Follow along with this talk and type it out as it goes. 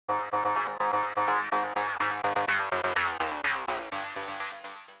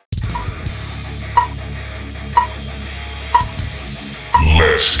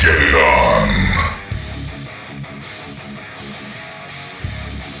Let's get it on.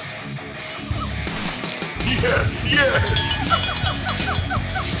 Yes, yes.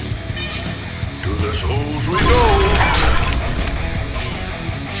 To the souls we go.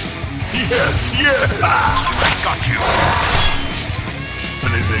 Yes, yes. I got you.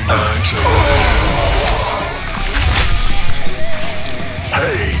 Anything nice over there?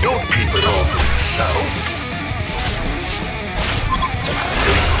 Hey, don't keep it all for yourself.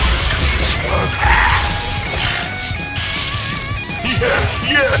 To the smug. Yes,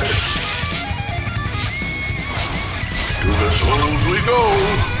 yes. To the souls we go.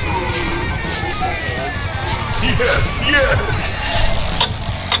 Yes, yes.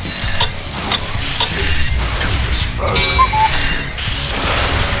 To the smug.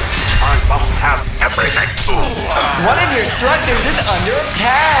 I will have everything. One of your structures is under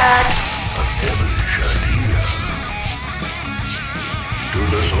attack. A devilish idea. To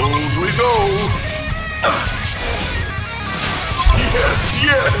the souls we go. Yes,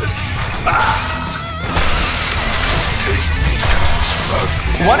 yes. Take me to the smug.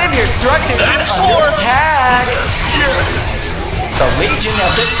 One of your structures is under attack. Yes. The Legion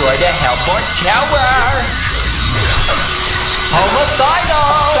have destroyed a Hellborn tower.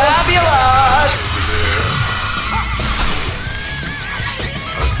 Homicidal! Fabulous!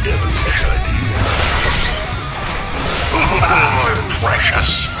 A devilish idea.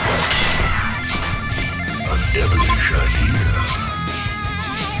 Precious. A devilish idea.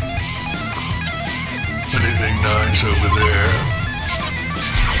 Anything nice over there?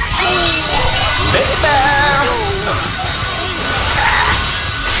 Big Bear!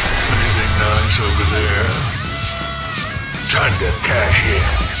 Anything nice over there? Time to cash in.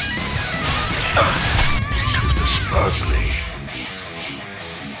 To the sparkly.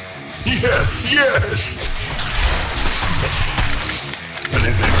 Yes, yes.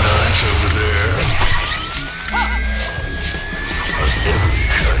 Anything nice over there? A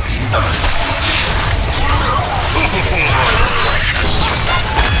devilish idea.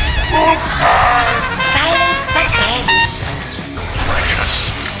 Silent but deadly. Precious.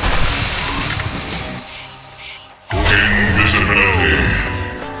 Invisibility.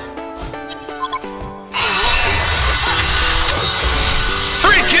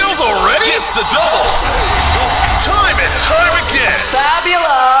 Three kills already? It's the double. Time and time again.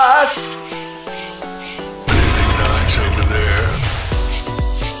 Fabulous! Anything nice over there?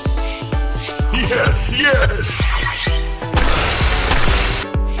 Yes, yes.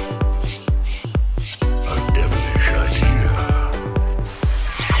 A devilish idea.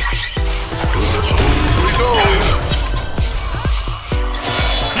 To the souls we go.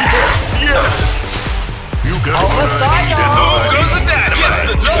 Yes, yes. You got what I need. Homicidal! Oh, goes the dynamite. Gets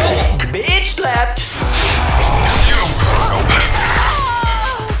the double. Bitch slapped!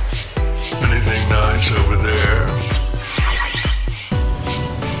 Anything nice over there?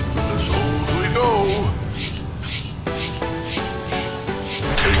 The souls we go.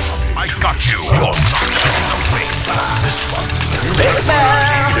 Take me I got you. You're not getting away from this one. Big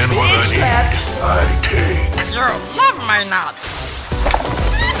Bear! Then what I Bitch need, slapped! I take. You love my nuts.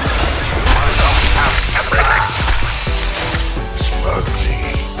 Sparkly.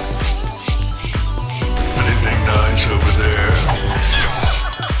 Anything nice over there?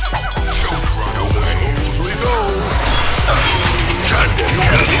 Don't run away. Souls we go. Time to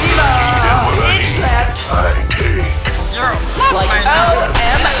catch me. Then what I Bitch need, slapped! I take. You love Like my nuts.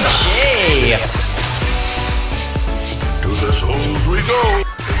 OMG! To the souls we go.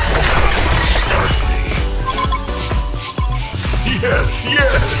 Sparkly. Yes,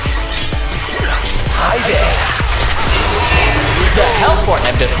 yes. Hi there! The Hellborn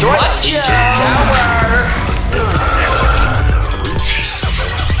have destroyed a Legion tower!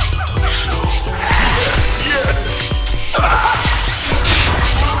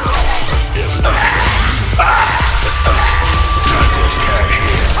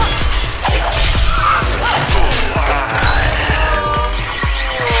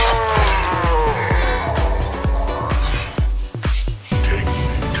 Take me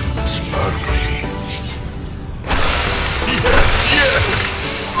to the sparkly.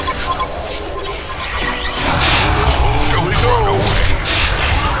 We go.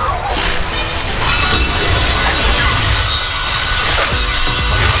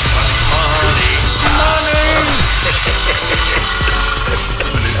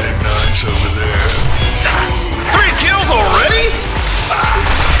 Anything nice over there? 3 kills already?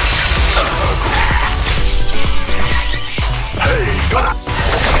 Hey, don't.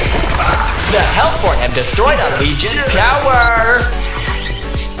 The Hellborn have destroyed a Legion tower!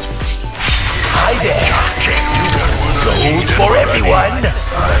 Hi there! You got what I Gold for everyone.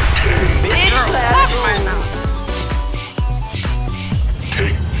 I take. Big slap. Love my nuts.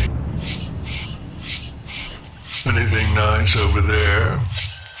 Take me. Anything nice over there?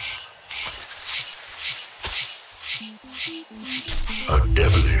 A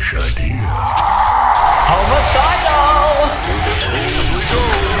devilish idea. Homicidal. Through the souls we go.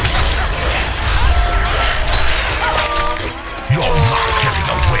 You're not getting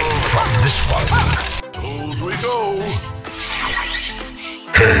away from this one. Souls we go.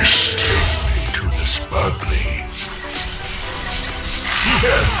 Haste. Take me to the sparkly.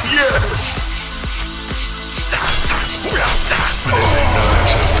 Yes, yes. Anything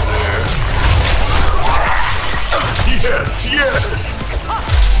nice over there? Yes, yes.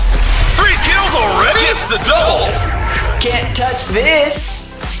 3 kills already? It's the double! Can't touch this.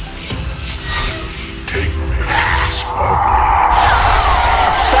 Take me to the sparkly.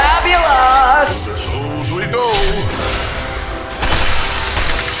 Fabulous. The souls we go.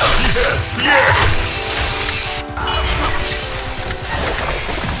 Yes, yes.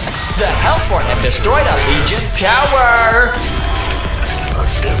 The Hellborn have destroyed a Legion tower. A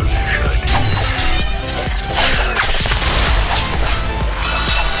devilish idea.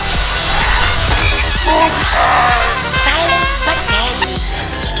 Silent but deadly.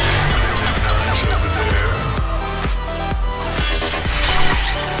 Nice over there.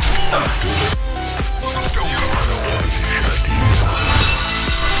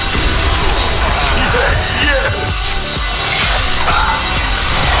 Yes,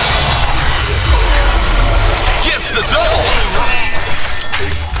 Gets the double!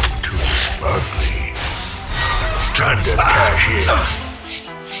 take me to the sparkly. Time to cash in.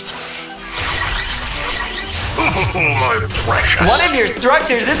 My precious. One of your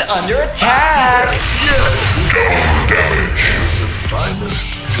structures is under attack. Yes. Damage. The finest.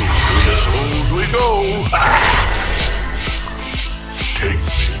 To the souls we go. Take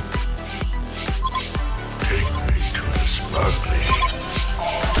me. Take me to the sparkly.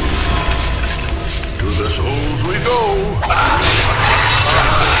 To the souls we go.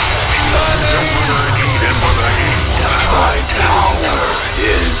 What I need and what I need. My tower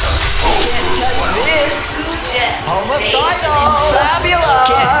is Can't touch this. Homicidal. Fabulous.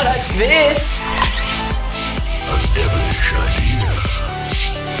 Can't touch this. a devilish idea.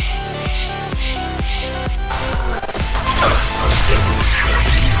 A devilish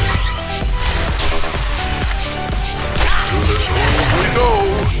idea. To the souls we go.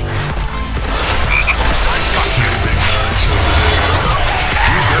 Anything nice over there?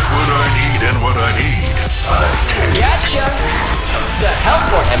 You get what I need and what I need. I take. Gotcha. The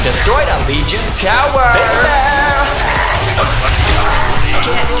Hellborn have destroyed a Legion tower. Big Bear.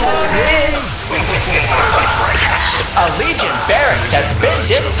 Can't touch this. A Legion barrack has been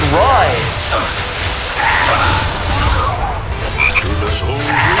destroyed. To the souls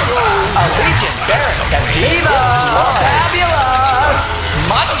we go. A Legion barrack has been destroyed. Fabulous.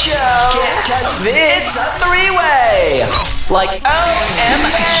 Macho. Can't touch this. It's a 3-way. Like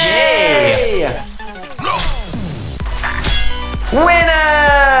OMG. Winner.